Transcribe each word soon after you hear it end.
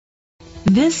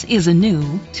This is a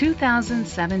new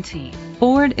 2017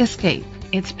 Ford Escape.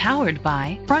 It's powered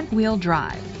by front-wheel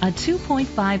drive, a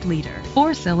 2.5-liter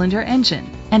four-cylinder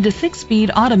engine, and a 6-speed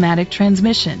automatic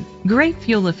transmission. Great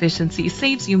fuel efficiency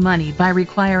saves you money by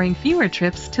requiring fewer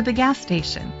trips to the gas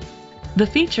station. The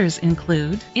features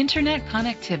include internet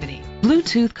connectivity,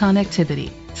 Bluetooth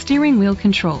connectivity, steering wheel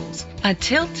controls, a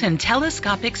tilt and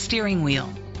telescopic steering wheel,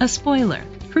 a spoiler,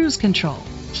 cruise control,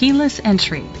 keyless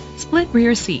entry, split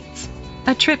rear seats,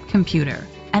 a trip computer,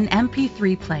 an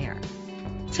MP3 player.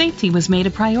 Safety was made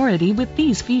a priority with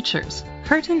these features: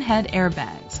 curtain head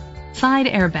airbags, side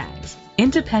airbags,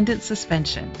 independent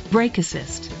suspension, brake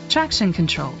assist, traction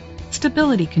control,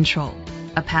 stability control,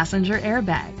 a passenger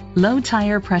airbag, low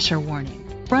tire pressure warning,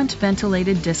 front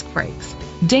ventilated disc brakes,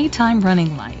 daytime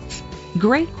running lights.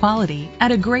 Great quality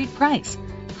at a great price.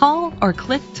 Call or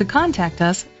click to contact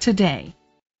us today.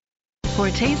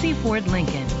 Cortese Ford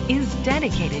Lincoln is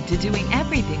dedicated to doing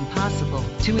everything possible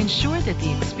to ensure that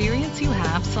the experience you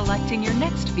have selecting your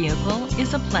next vehicle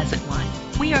is a pleasant one.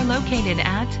 We are located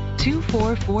at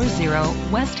 2440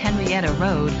 West Henrietta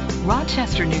Road,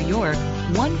 Rochester, New York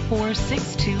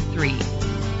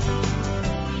 14623.